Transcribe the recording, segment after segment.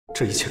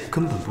这一切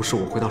根本不是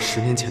我回到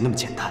10年前那么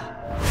简单，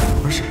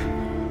而是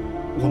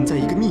我们在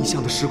一个逆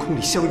向的时空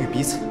里相遇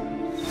彼此。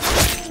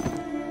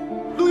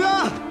陆渊，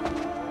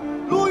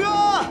陆渊，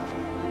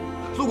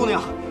陆姑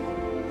娘，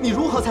你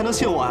如何才能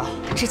信我呀？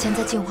之前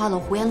在镜花楼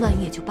胡言乱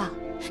语也就罢了，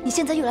你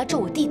现在又来咒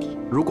我弟弟。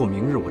如果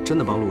明日我真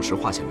的帮陆氏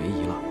化险为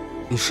夷了，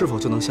你是否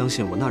就能相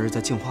信我那日在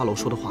镜花楼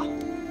说的话？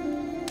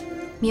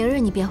明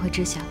日你便会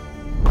知晓。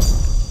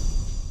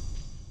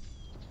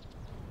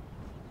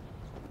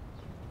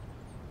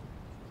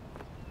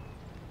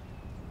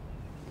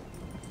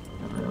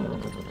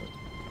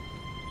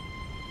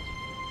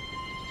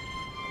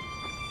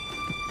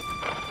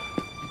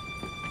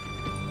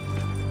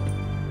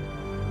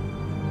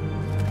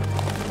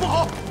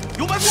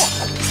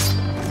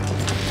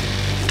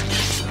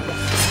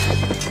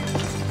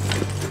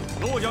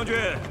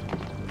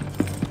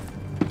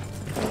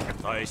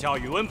 在下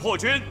宇文破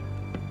军，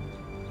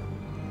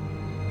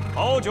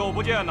好久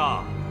不见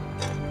呐！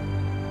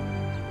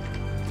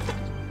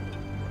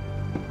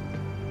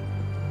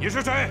你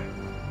是谁？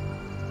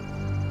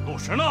陆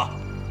石呢？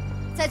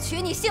在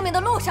取你性命的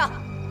路上。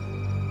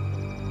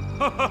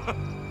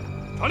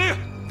传令，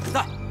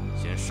在，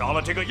先杀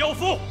了这个妖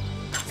妇！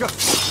是，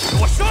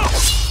给我杀！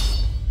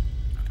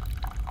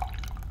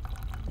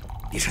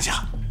李丞相，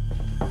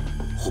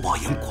胡豹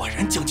营果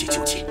然将计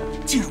就计，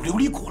进入琉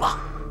璃谷了。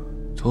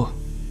坐。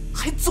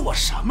 还做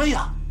什么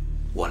呀？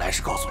我来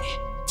是告诉你，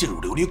进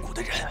入琉璃谷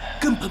的人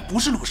根本不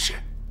是陆氏，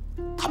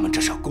他们这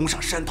是要攻上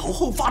山头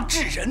后发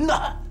制人呢。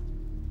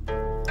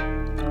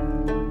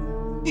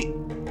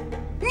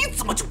你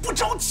怎么就不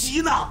着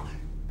急呢？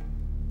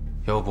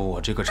要不我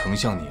这个丞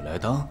相你来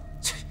当？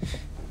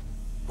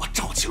我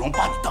赵启龙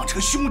把你当成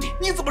兄弟，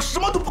你怎么什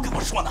么都不跟我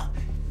说呢？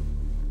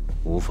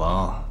无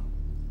妨，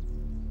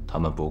他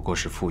们不过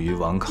是负隅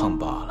顽抗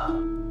罢了。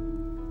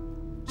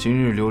今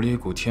日琉璃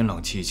谷天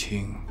朗气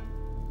清。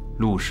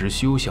 陆石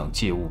休想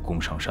借物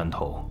攻上山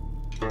头，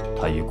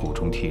他与谷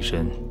中替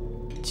身，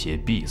皆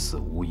必死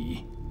无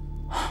疑。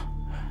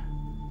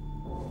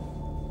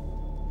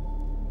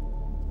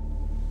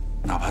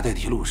哪怕代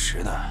替陆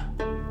石的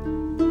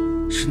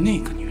是那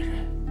个女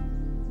人，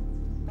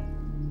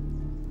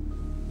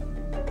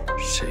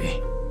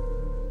谁？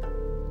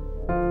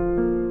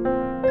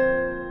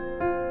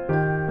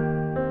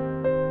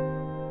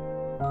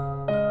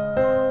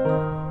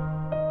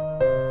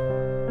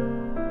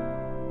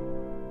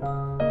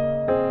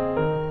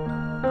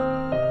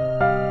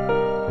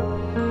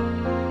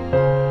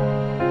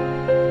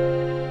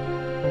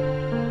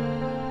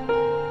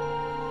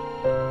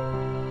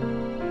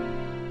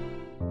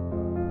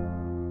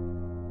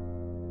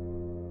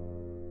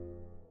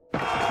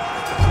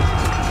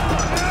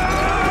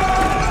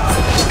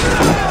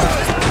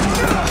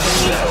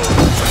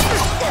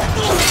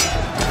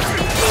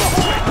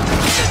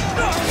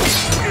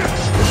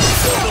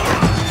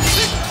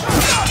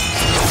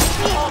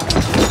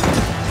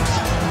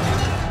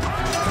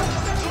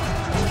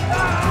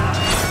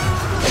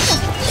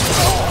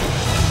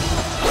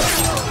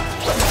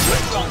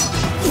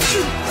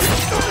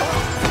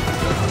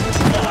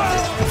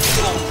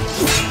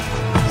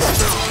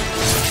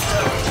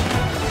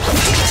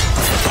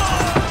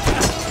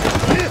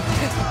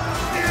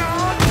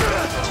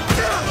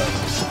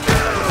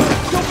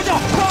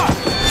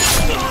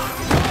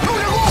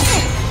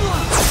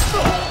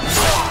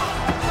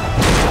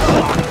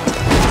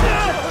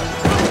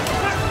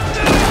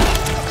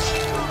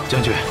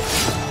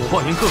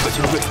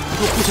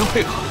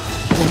 配合，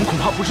我们恐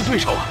怕不是对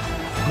手啊！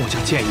末将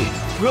建议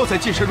不要再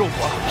近身肉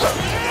搏了。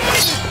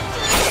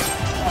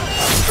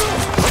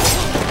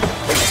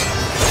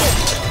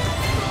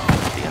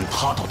连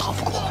他都打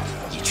不过，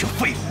一群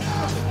废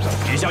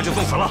物！一下就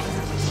送死了。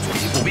这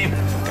批步兵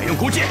改用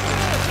弓箭。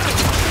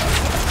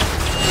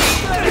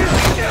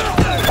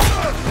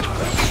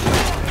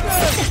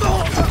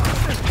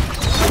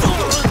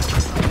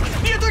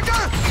列队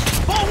战，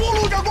保护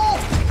陆长公！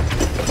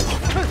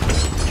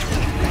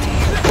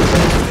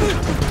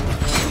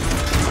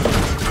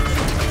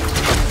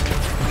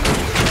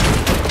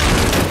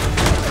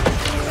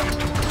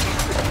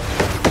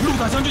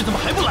 大将军怎么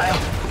还不来啊？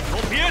都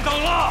别等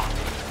了，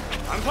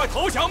赶快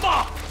投降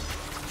吧！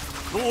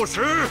陆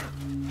石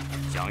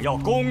想要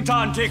攻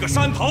占这个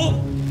山头，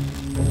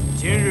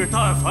今日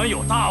但凡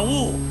有大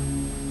雾，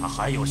他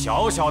还有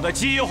小小的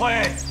机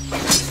会。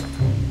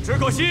只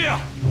可惜呀，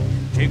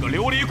这个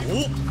琉璃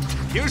谷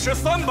平时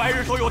300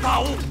日都有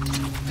大雾，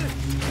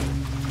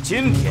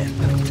今天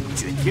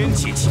却天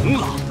气晴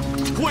朗，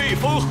桂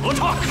风和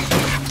畅。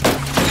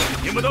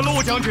你们的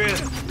陆将军。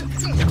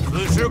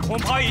 此时恐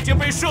怕已经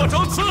被射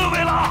成刺猬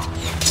了。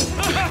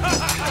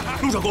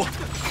陆长公，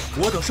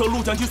我等受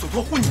陆将军所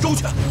托，护你周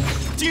全，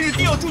今日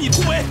定要助你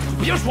突围。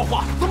别说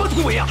话，怎么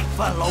突围呀？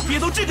范老憋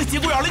到这个节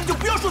骨眼了，你就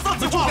不要说丧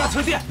气话了。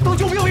车殿，当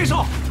救命为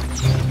上。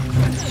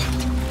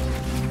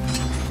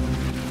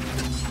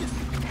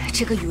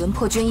这个宇文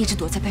破军一直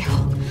躲在背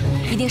后，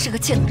一定是个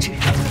怯懦之人。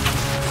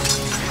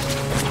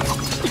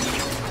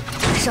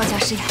稍加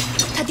施压，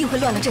他定会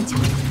乱了阵脚。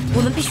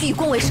我们必须以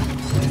攻为守。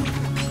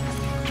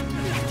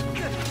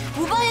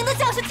武邦营的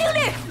将士听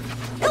令，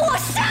跟我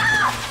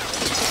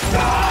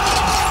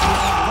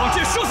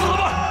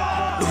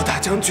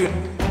将军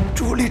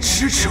着力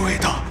迟迟未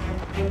到，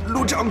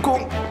陆长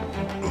公，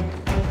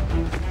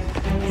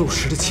陆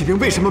氏的骑兵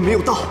为什么没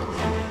有到？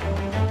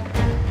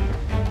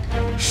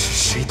是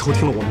谁偷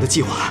听了我们的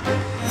计划？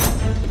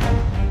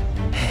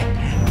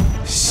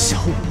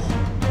小五？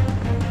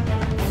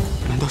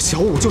难道小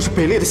五就是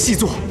北烈的细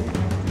作？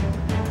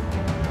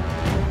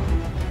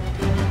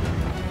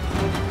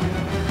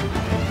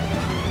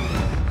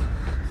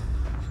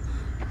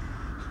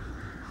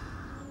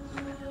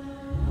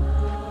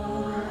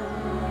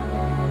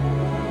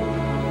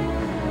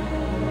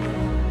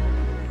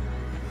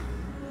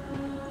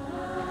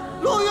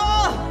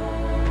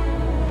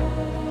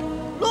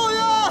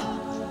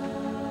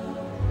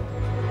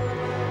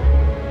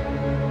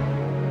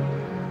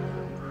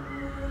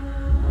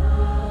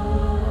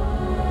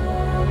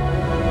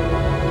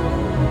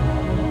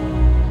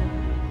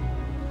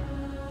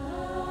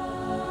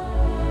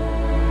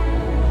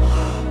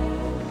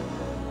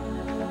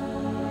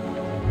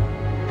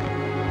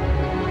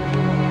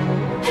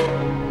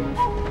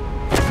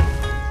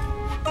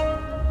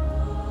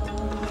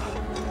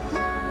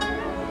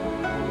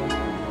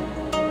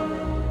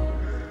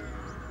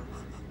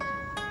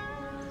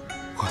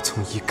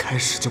从一开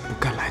始就不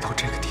该来到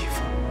这个地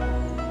方，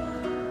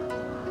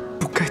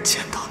不该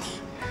见到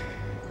你，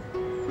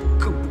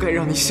更不该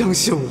让你相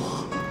信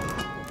我。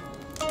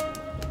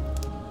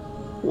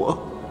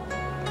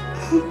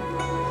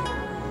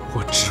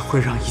我只会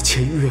让一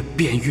切越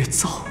变越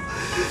糟。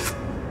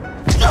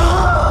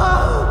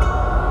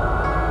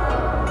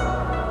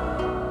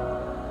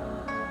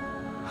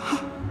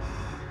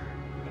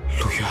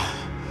陆渊，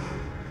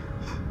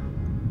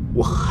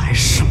我还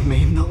是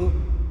没能。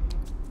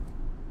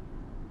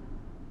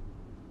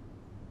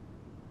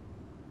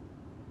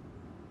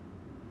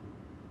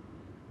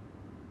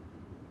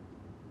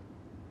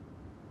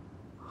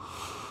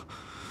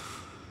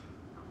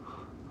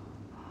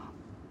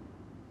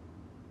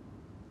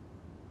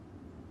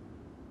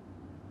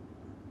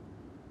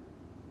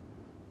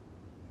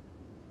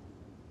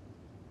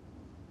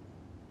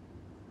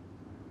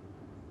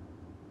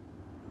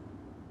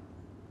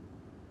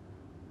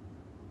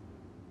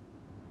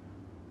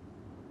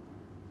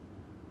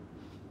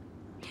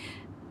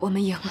我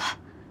们赢了，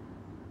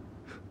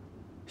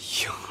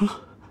赢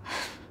了，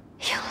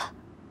赢了，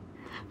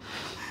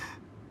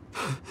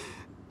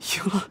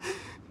赢了，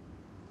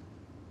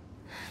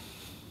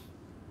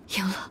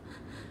赢了！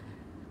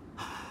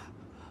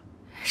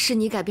是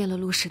你改变了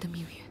陆氏的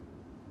命运，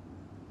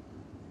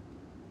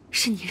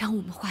是你让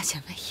我们化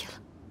险为夷了。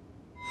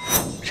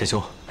师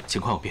兄，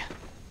情况有变，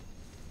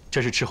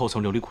这是斥候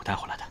从琉璃谷带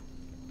回来的。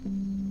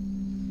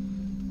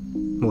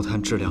木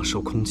炭质量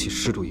受空气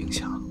湿度影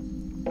响，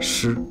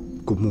湿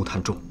故木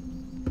炭重，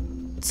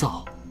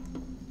燥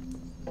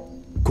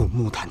故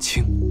木炭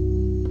轻。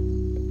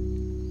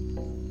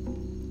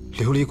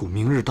琉璃谷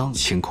明日当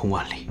晴空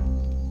万里。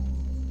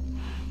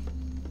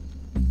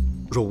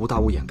若无大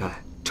雾掩盖，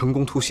成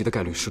功突袭的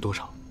概率是多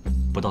少？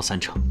不到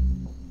30%。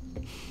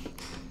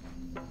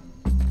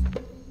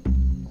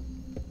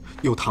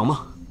有糖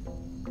吗？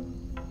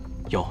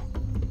有，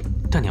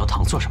但你要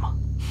糖做什么？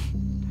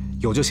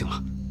有就行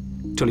了。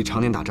这里常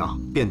年打仗，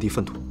遍地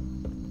粪土，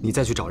你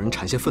再去找人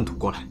产些粪土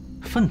过来。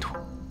粪土？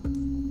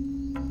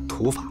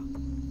土法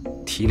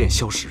提炼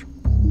硝石。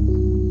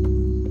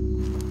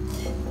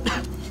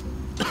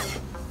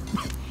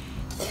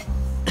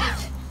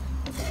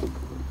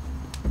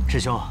师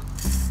兄，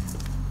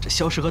这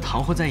硝石和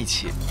糖混在一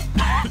起，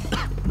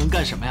能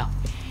干什么呀？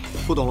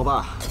不懂了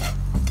吧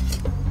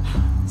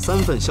？3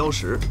份硝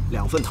石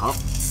，2份糖，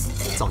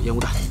造烟雾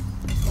弹。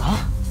啊？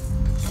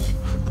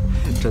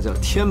这叫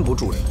天不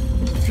助人，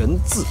人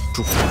自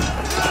助。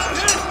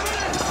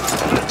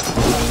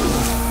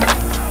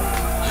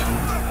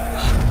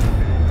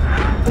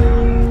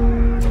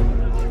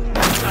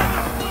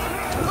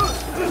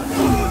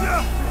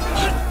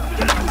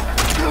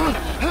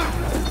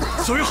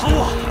所有好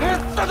我！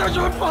大将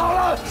军不好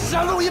了，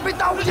山路已被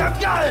大雾掩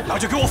盖，那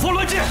就给我封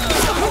乱箭！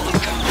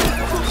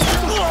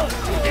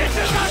别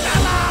去上山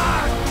了！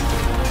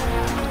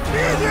别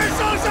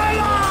上山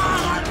了！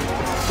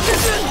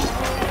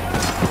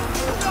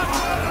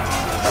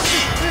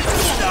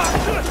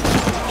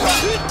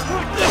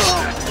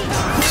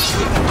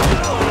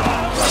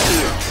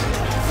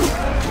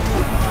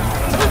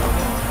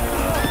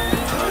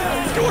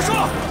给我上！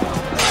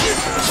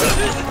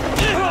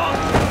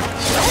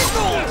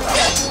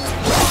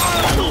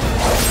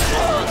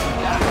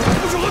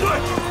不是河队，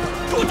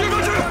给我盯上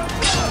去！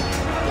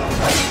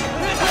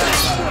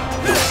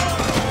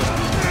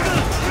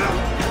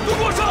都给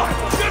我上！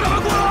别让他们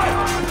过来！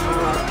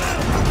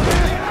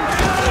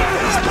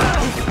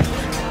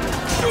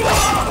救我！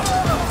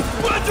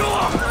过来救我！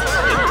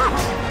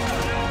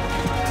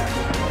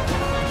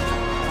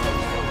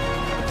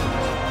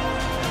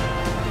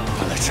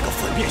原来是个粉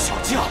面小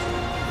将。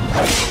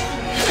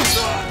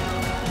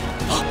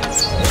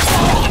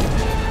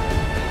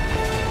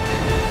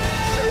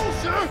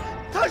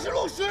他是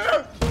陆石！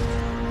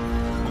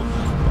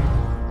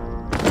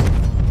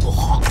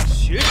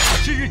雪场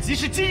之日即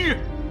是今日！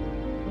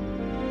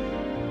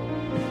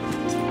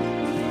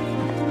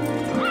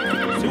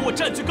我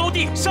占据高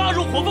地，杀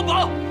入火凤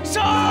堡！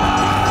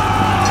杀！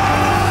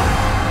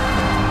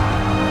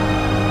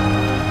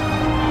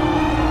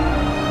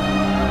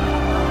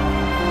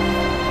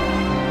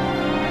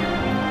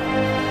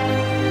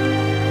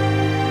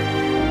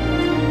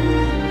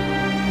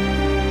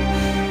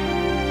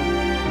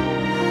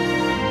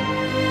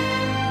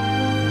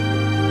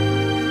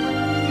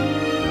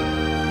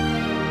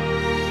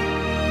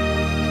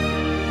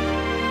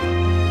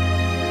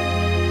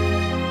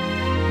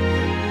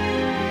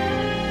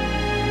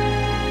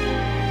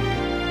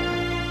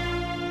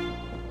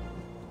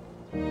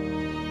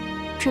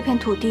 这片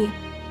土地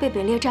被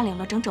北烈占领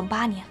了整整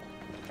8年，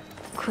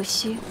可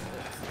惜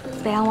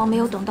北安王没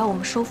有等到我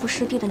们收复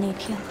失地的那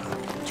天，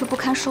就不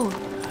堪受辱，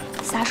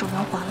撒手人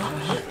寰了。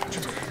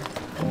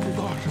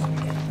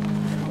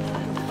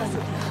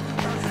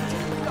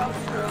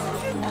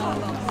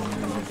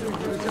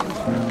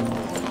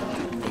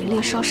北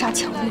烈烧杀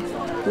抢掠，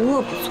无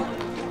恶不作，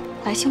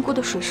百姓过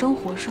得水深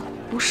火热，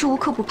无时无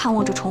刻不盼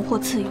望着重获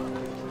自由，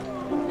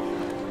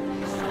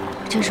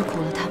真是苦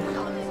了他们了。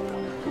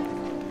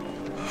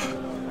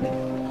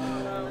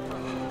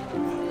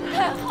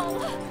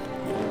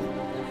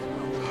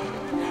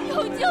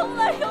 有救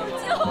了！有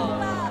救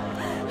了！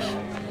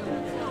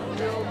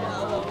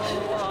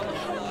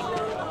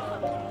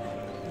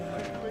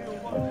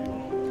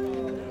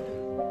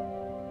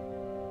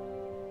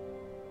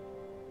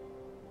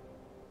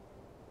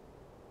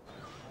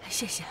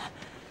谢谢，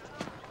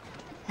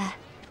来，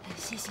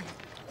谢谢，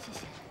谢谢。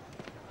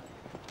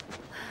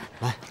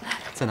来，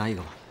再拿一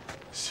个吧。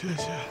谢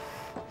谢，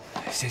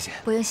谢谢。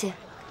不用谢，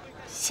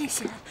谢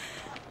谢，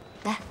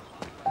来，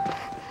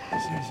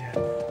谢谢。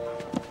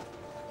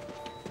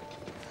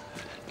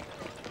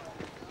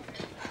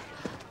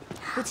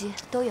 不急，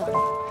都有。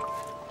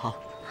好，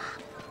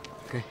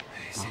给，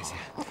谢谢。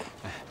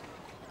哎，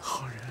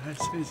好人啊，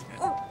谢谢。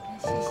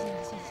谢谢，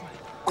谢谢。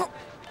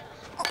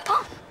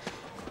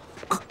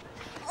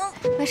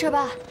没事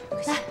吧？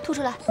来，吐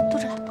出来，吐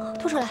出来，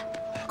吐出来，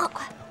快！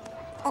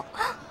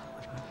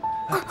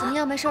怎么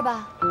样？没事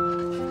吧？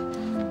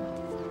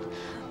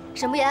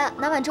沈不言，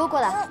拿碗粥过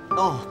来。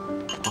哦，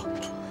好。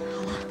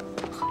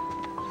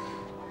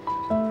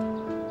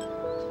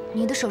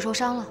你的手受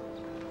伤了。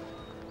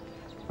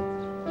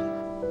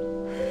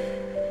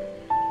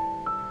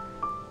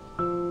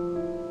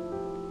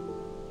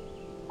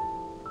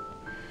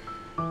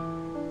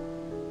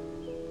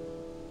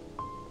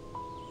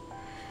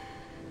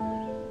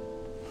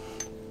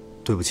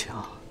 对不起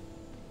啊，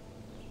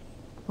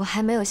我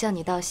还没有向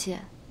你道谢，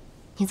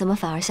你怎么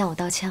反而向我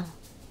道歉了？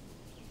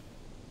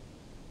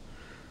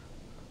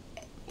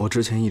我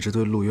之前一直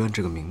对陆渊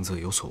这个名字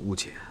有所误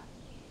解，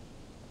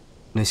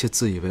那些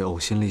自以为呕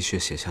心沥血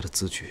写下的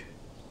字句，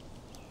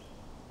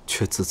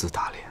却字字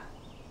打脸，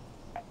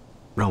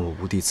让我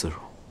无地自容。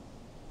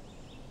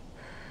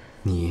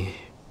你，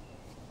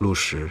陆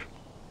石，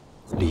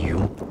李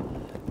庸，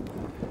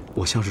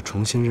我像是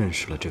重新认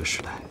识了这个时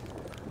代。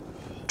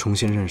 重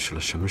新认识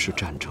了什么是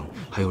战争，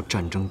还有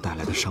战争带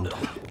来的伤痛。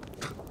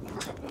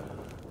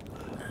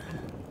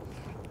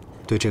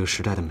对这个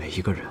时代的每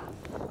一个人，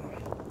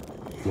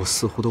我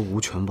似乎都无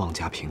权妄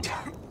加评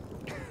价，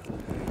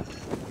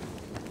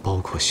包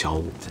括小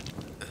武。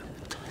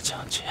大将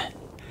军，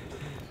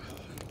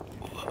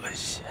我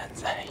现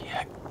在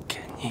也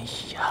跟你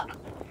一样，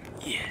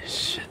也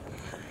是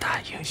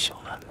大英雄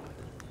了，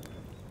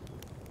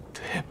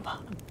对吗？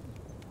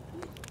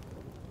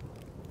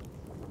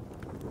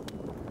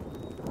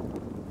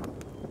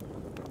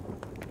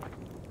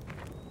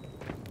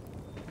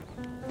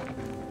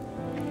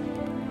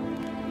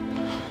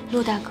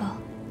 陆大哥，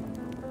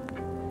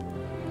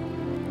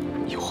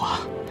有话。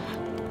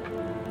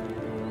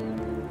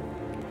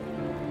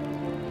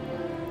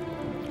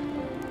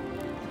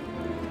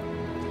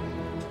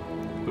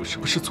我是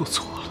不是做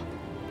错了？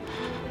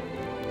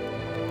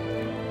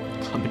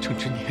他们正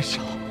值年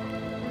少，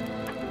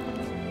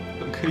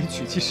本可以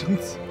娶妻生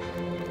子，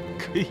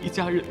可以一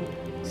家人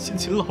辛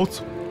勤劳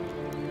作，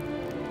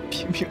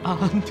平平安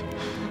安的。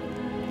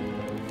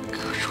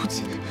可如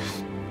今，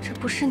这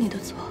不是你的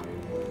错。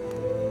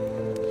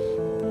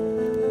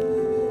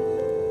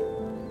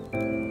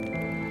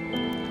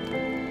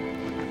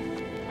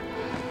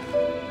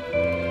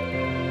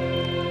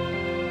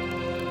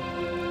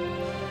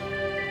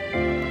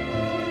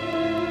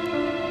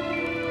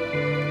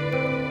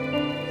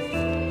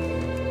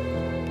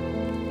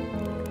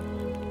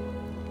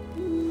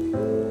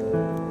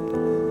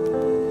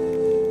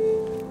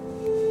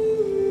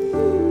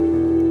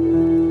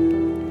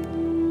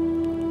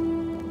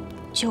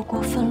 九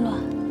国纷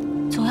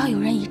乱，总要有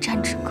人以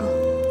战止戈。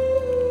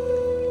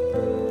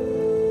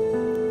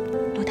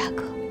陆大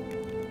哥，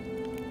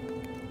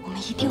我们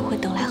一定会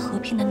等来和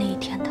平的那一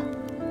天的。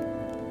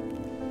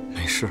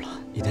没事了，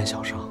一点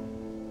小伤。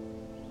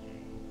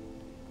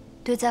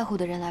对在乎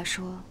的人来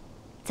说，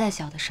再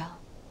小的伤，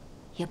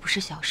也不是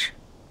小事。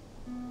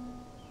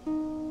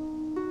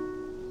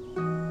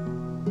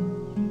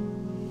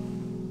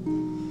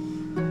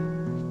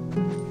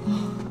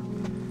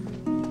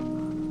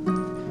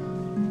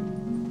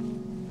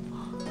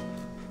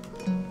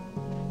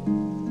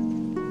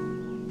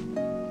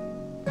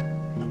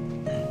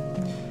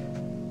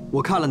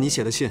我看了你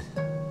写的信。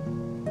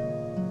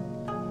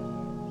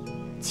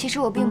其实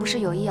我并不是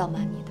有意要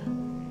瞒你的，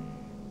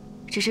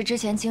只是之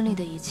前经历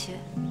的一切，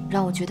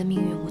让我觉得命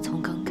运无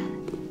从更改，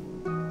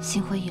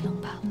心灰意冷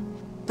罢了。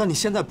但你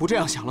现在不这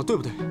样想了，对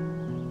不对？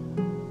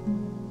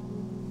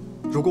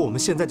如果我们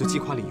现在就击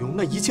垮李庸，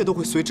那一切都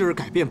会随之而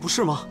改变，不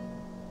是吗？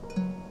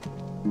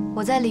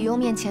我在李庸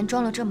面前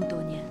装了这么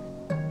多年，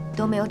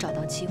都没有找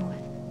到机会。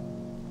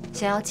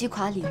想要击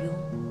垮李庸，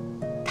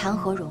谈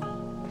何容易？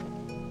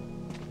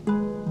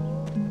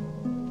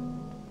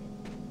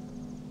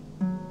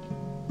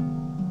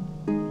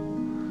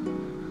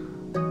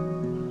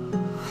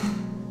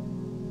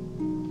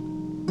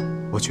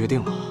我决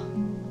定了，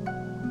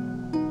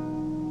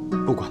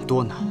不管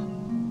多难，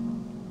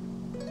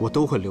我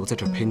都会留在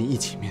这儿陪你一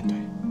起面对。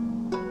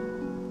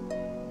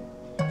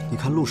你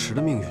看陆石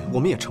的命运，我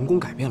们也成功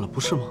改变了，不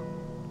是吗？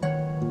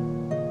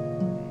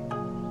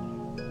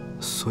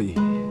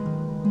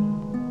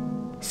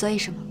所以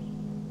什么？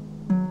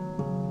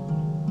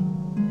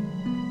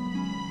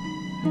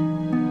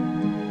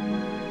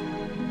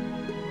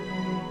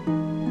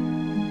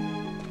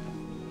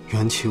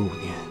元启5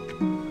年，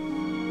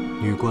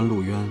女官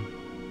陆渊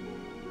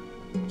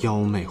妖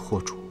媚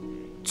惑主，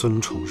尊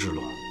崇日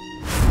落，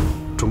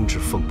终至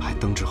凤牌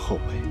登至后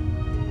位。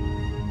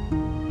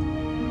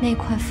那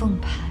块凤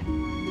牌，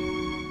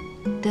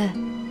对，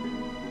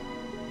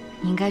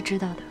你应该知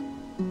道的。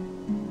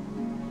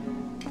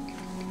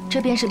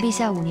这便是陛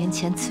下5年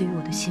前赐予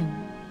我的信物。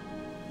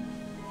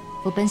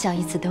我本想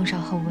以此登上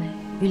后位，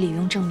与李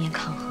庸正面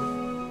抗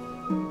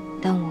衡，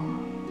但我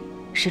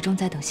始终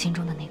在等心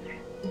中的那个人。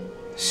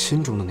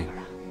心中的那个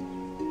人？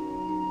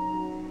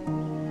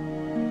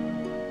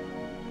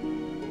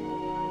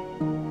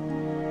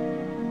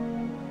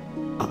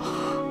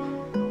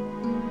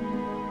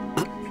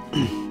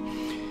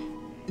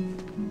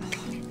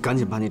赶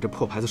紧把你这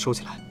破牌子收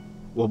起来，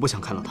我不想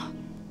看到它，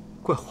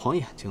怪晃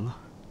眼睛的。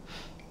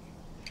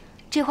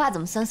这话怎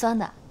么酸酸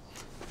的？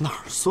哪儿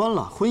酸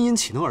了？婚姻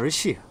岂能儿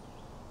戏？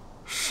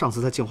上次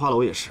在镜花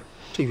楼也是，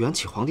这元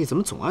启皇帝怎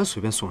么总爱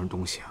随便送人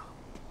东西啊？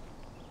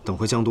等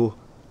回江都，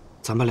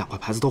咱把2块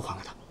牌子都还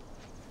给他。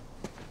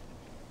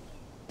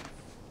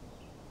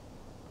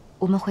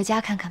我们回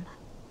家看看吧。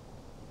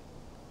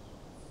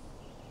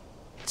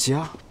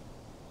家？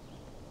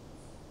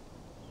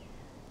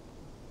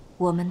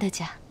我们的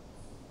家。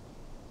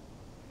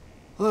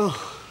哎呦，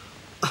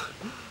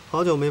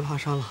好久没爬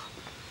山了，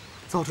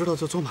早知道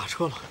就坐马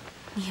车了。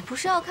你不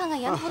是要看看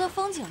沿途的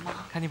风景吗？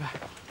看那边，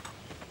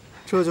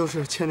这就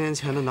是1000年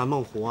前的南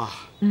梦湖啊。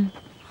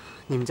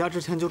你们家之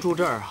前就住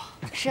这儿啊？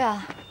是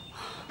啊，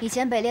以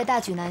前北烈大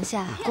举南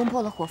下，攻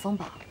破了火风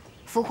堡，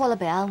俘获了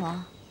北安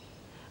王。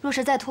若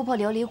是再突破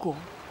琉璃谷，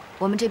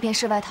我们这片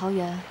世外桃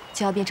源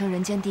就要变成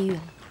人间地狱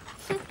了。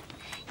哼，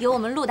有我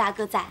们陆大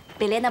哥在，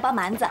北烈那帮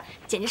蛮子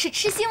简直是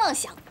痴心妄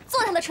想，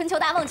做他的春秋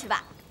大梦去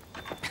吧。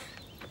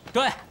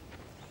对，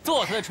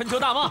做他的春秋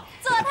大梦，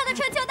做他的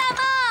春秋大梦，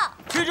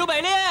驱逐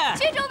北烈，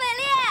驱逐北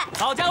烈，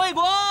保家卫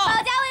国，保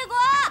家卫国，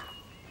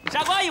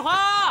傻瓜一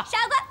划，傻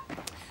瓜，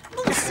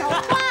陆小花，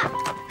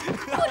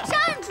给我站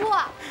住！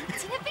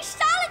今天非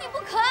杀了你不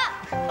可！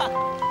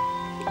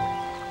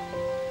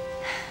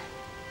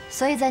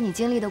所以在你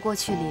经历的过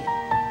去里，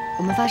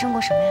我们发生过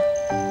什么呀？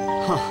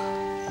哼，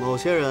某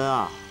些人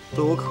啊，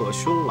对我可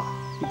凶了，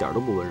一点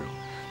都不温柔。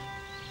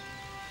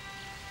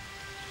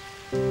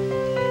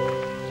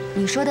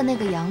你说的那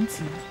个养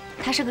子，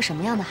他是个什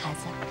么样的孩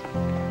子啊？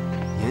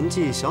年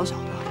纪小小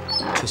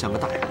的，却像个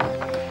大人。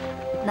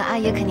那阿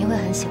爷肯定会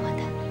很喜欢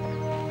他。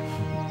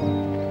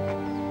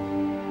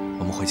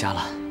我们回家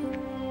了。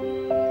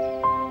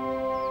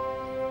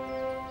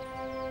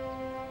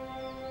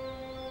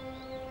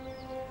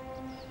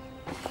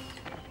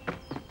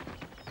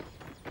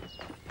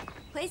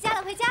回家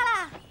了，回家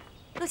啦！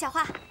陆小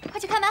花，快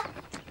去开门！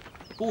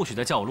不许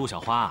再叫我陆小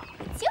花。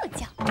就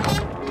叫。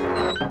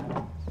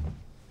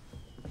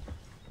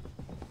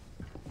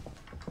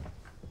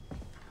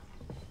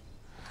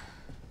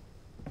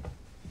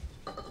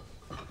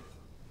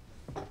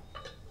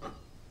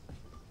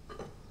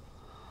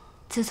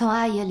自从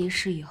阿爷离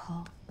世以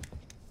后，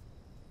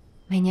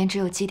每年只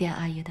有祭奠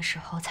阿爷的时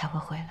候才会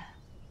回来。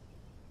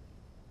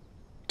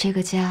这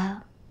个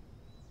家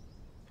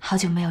好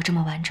久没有这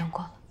么完整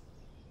过了。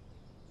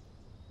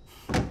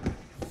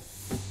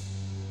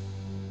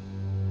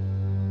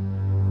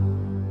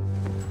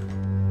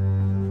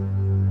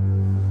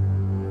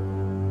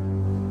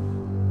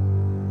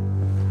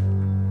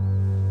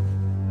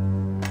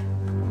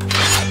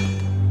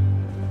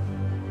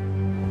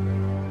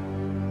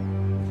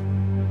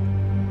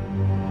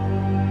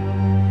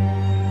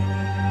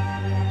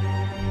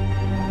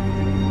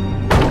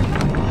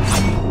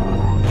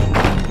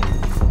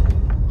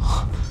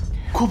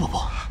郭伯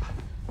伯，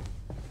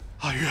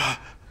阿元、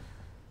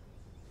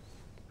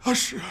阿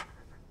石，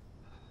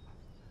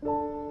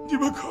你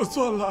们可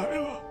算来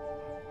了。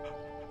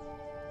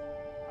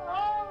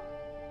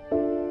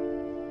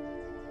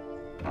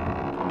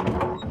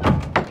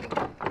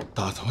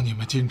打从你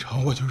们进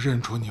城，我就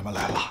认出你们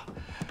来了。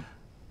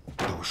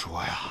都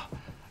说呀，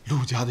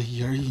陆家的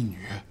一儿一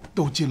女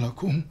都进了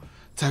宫，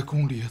在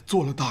宫里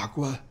做了大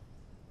官，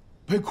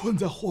被困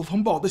在火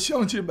风堡的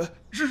乡亲们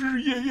日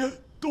日夜夜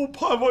都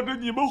盼望着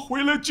你们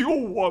回来救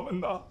我们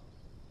呢。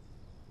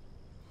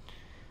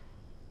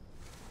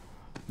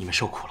你们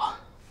受苦了。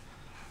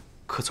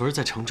可昨日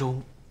在城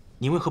中，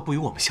您为何不与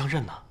我们相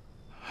认呢？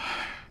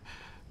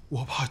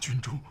我怕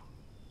军中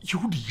有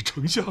李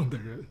丞相的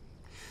人。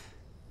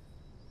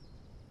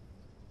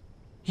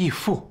义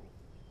父，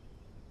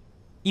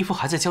义父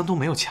还在江东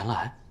没有前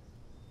来，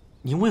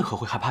您为何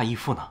会害怕义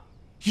父呢？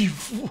义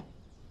父，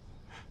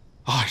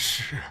阿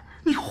史，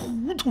你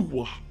糊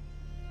涂啊！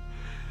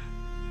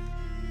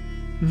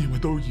你们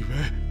都以为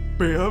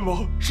北安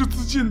王是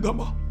自尽的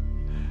吗？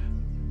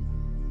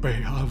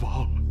北安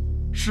王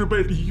是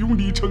被李邕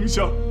李丞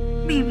相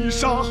秘密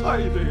杀害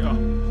的呀！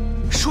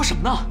说什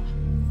么呢？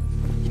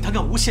你胆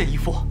敢诬陷义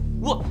父！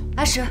我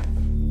阿史，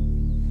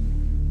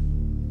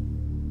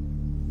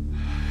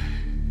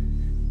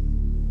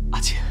阿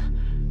姐，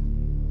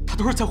他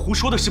都是在胡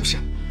说的，是不是？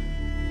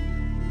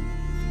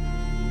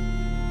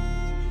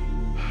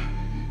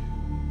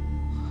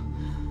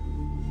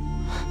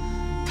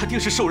他定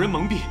是受人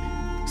蒙蔽，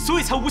所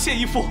以才诬陷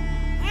义父。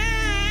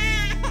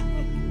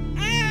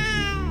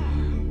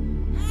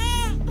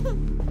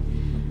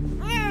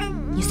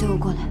你随我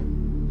过来，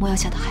莫要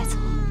吓到孩子。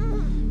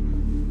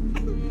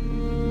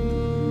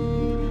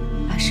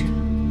阿史，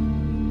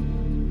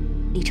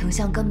李丞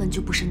相根本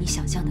就不是你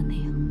想象的那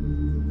样。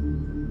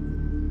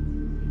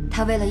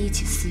他为了一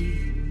己私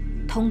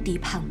欲，通敌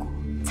叛国，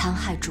残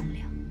害忠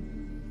良。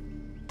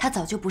他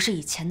早就不是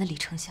以前的李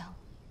丞相了。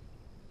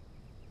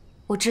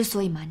我之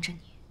所以瞒着你，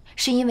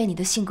是因为你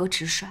的性格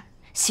直率，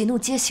喜怒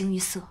皆形于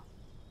色。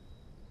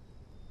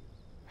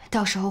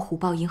到时候虎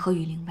豹营和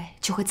羽林卫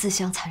就会自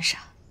相残杀，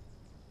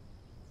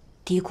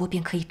敌国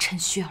便可以趁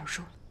虚而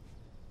入了。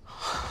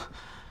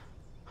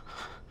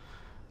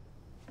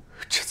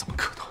这怎么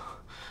可能？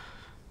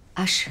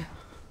阿史，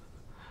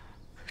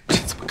这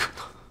怎么可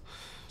能？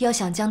要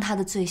想将他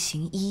的罪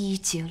行一一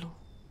揭露，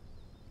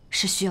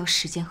是需要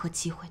时间和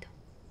机会的，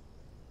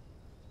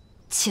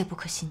切不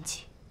可心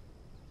急。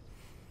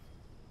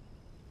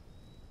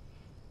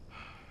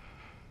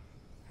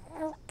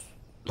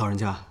老人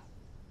家，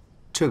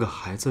这个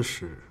孩子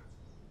是……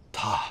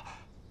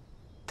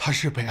他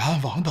是北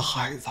安王的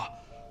孩子。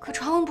可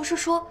传闻不是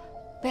说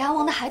北安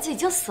王的孩子已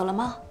经死了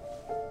吗？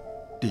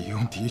李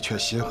邕的确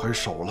心狠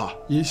手辣，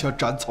也想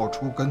斩草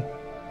除根，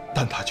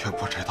但他却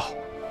不知道，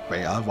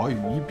北安王与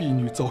一婢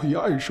女早已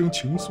暗生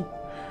情愫。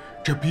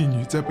这婢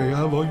女在北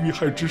安王遇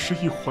害之时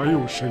已怀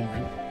有身孕，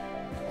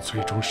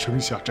最终生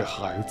下这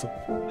孩子，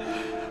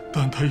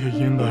但她也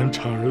因难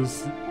产而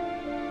死。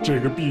这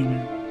个婢女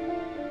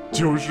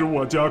就是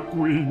我家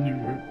闺女。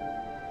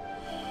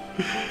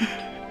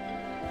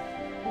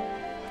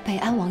北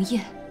安王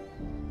爷，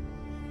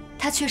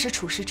他确实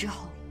处世之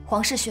后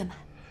皇室血脉。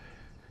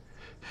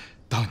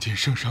当今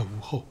圣上无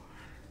后，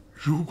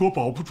如果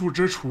保不住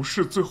这处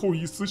世最后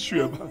一丝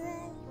血脉，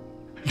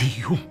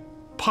李邕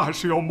怕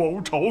是要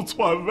谋朝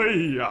篡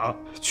位呀！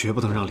绝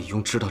不能让李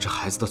邕知道这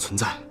孩子的存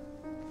在。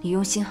李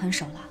邕心狠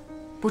手辣，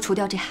不除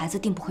掉这孩子，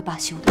定不会罢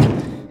休的。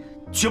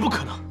绝不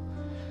可能，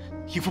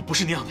义父不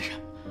是那样的人。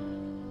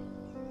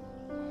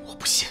我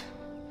不信，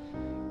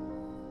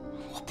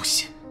我不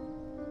信。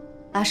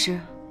阿史，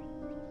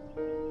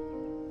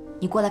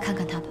你过来看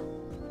看他吧。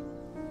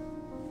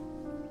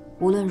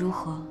无论如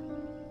何，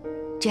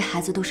这孩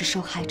子都是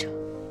受害者。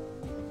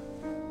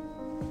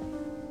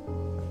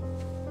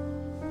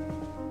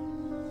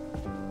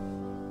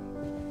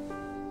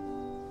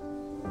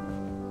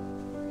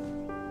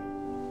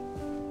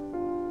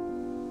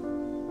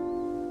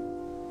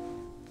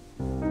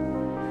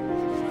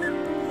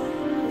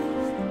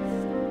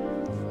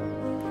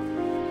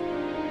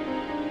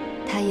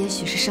他也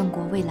许是圣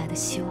国未来的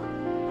希望。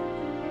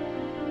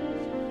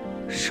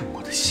圣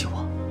国的希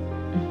望。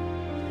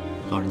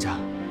老人家，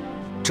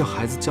这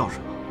孩子叫什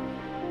么？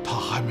他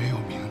还没有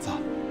名字，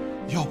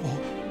要不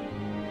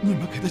你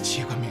们给他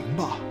起个名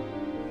吧？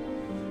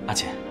阿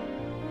姐，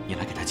你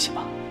来给他起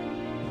吧。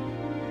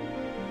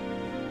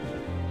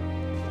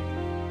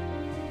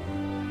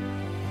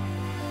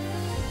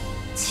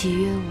岂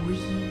曰无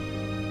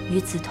衣，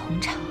与子同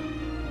朝。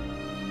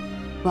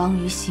王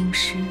于兴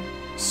师，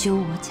修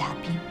我甲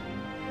兵，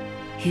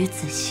与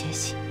子偕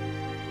行。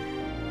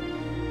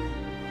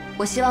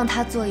我希望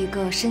他做一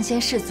个身先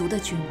士卒的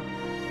君王，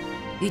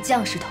与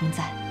将士同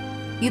在，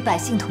与百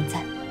姓同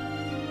在。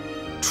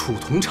楚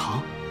同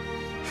长，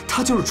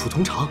他就是楚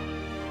同长。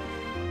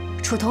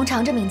楚同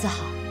长这名字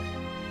好。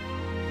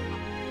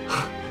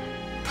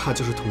他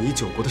就是统一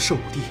九国的圣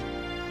武帝，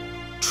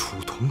楚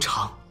同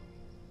长。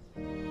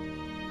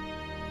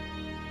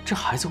这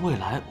孩子未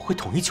来会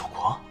统一九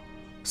国？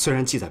虽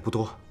然记载不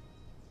多，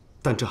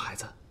但这孩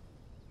子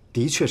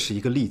的确是一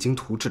个励精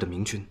图治的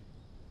明君，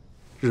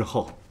日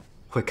后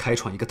会开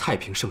创一个太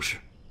平盛世。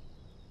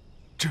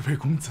这位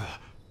公子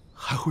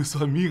还会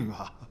算命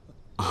啊？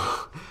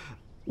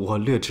我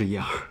略知一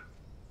二。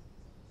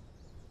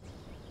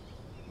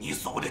你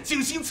所谓的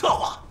精心策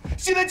划，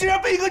现在竟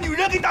然被一个女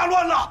人给打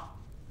乱了！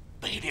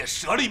北烈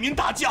舍了一名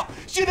大将，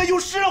现在又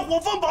失了火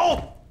风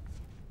堡。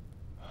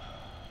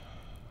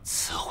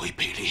此回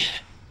北烈，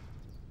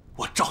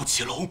我赵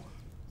启龙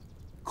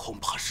恐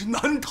怕是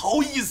难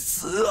逃一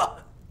死啊！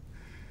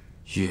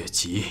越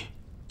急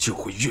就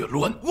会越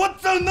乱。我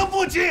怎能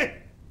不急？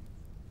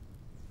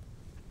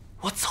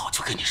我早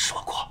就跟你说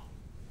过，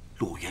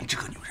陆渊这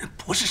个女人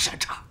不是善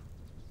茬，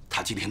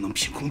她今天能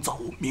凭空造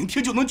物，明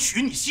天就能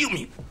取你性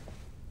命。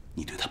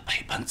你对她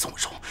百般纵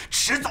容，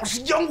迟早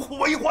是养虎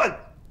为患。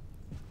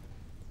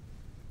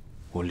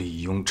我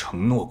李庸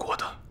承诺过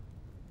的，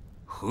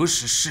何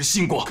时实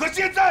行过？可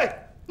现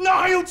在哪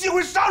还有机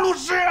会杀陆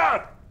氏啊？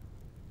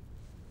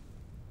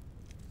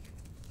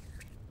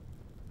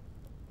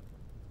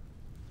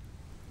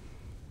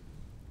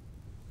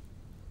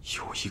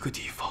有一个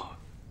地方。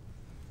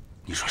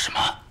你说什么？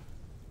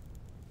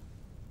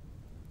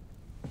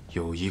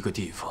有一个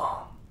地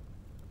方，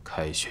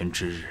凯旋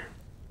之日，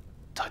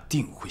他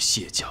定会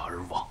卸甲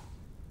而亡，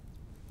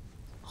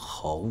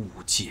毫无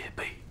戒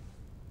备。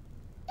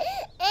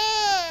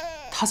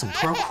他怎么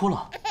突然哭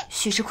了？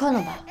许是困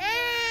了吧？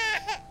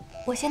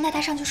我先带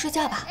他上去睡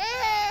觉吧。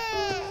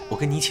我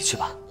跟你一起去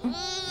吧。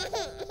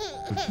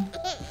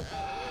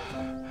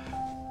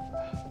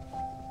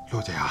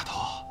陆家丫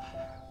头，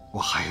我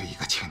还有一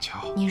个请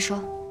求。您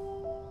说。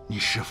你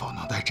是否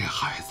能带这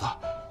孩子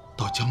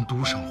到江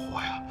都生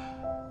活呀？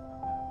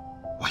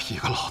我一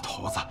个老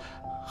头子，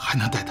还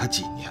能带他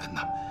几年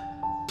呢？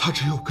他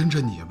只有跟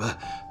着你们，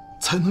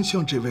才能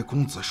像这位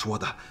公子说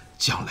的，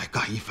将来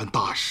干一番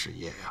大事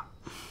业呀。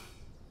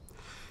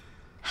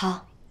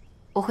好，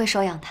我会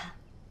收养他，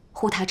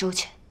护他周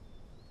全。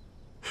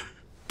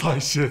太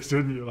谢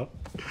谢你了，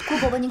郭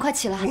伯伯，您快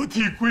起来！我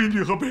替闺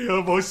女和北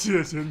安王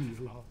谢谢你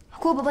了。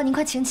郭伯伯，您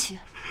快请起，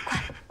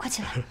快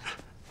起来！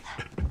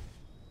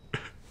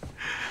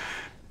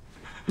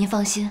您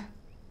放心，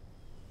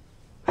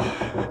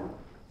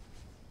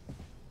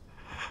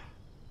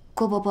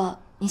郭伯伯，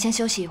您先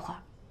休息一会儿，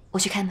我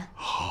去开门。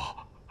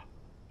好。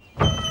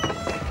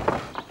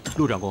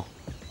陆长公，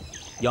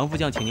杨副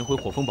将请您回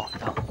火风堡一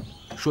趟，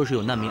说是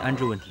有难民安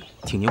置问题，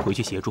请您回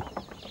去协助。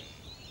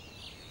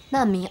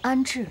难民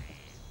安置？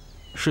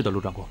是的，陆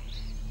长公。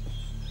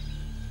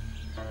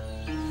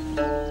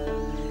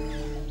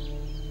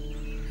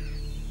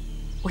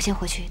我先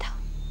回去一趟。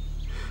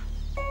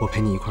我陪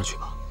你一块儿去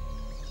吧。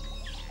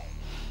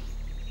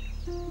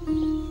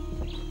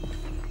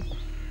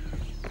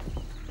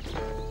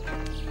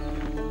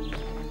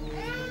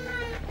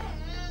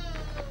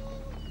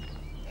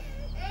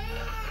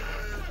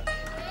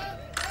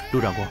陆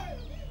长公，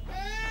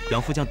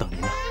杨副将等您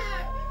呢。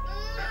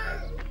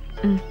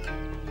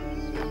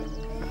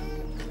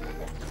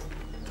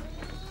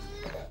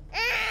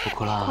不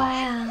哭了，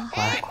乖啊，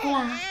乖，不哭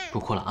了，不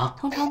哭了啊。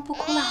通常不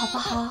哭了，好不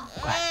好？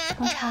乖。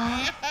通常，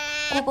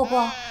郭伯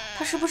伯，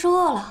他是不是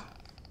饿了？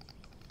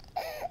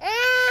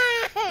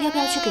要不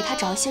要去给他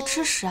找一些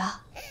吃食啊？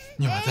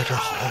你们在这儿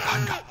好好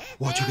看着，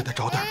我去给他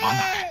找点马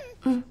奶。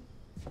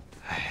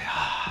哎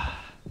呀，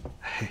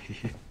嘿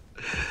嘿，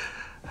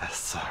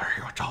四儿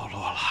又着落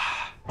了。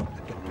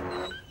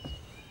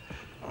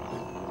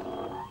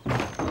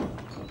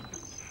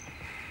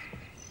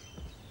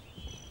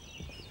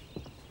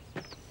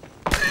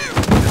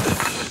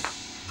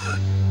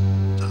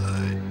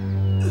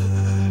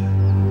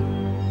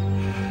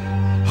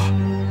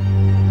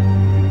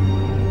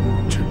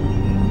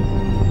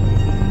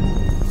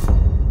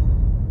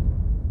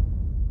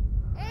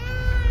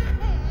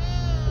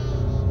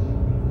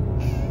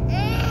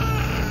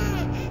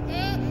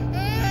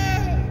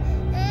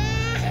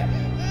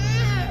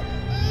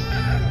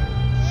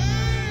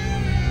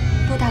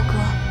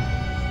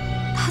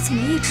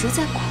一直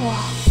在哭啊！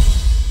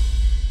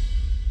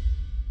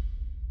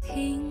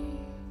听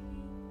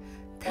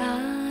大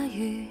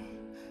雨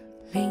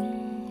凛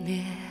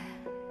冽，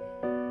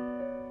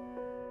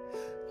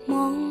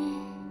梦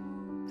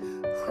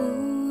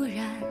忽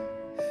然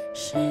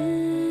失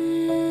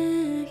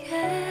约，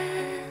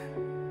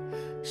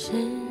是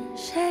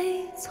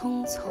谁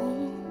匆匆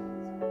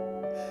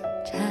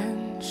展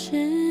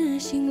翅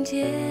行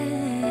劫？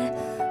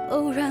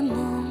偶然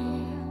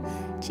梦，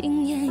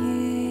经年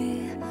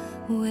雨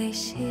未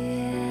歇。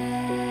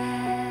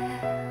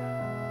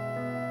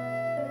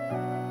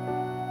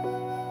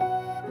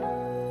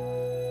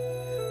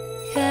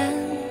愿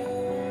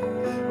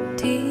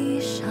地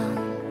上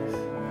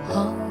我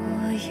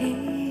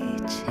一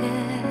切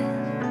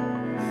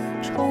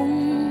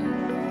重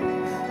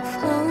逢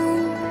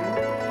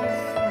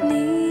你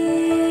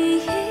一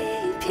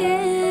片，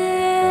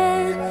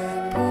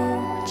不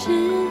知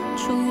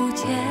初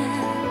见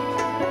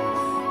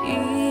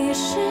已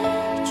是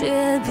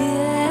诀别，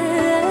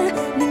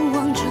凝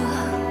望着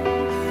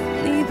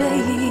你背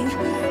影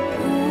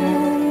不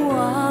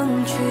忘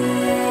却，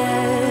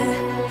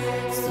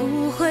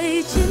溯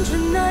回前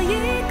尘那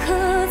一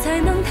刻才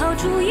能逃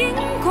出因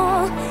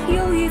果，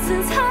又一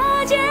次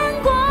擦肩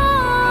过，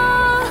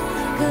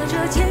隔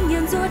着千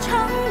年做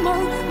场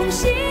梦，梦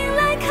醒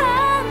来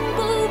看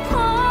不破，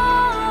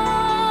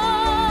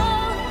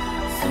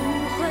溯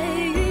回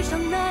遇上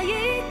那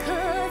一刻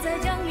再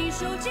将你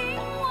手紧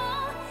握。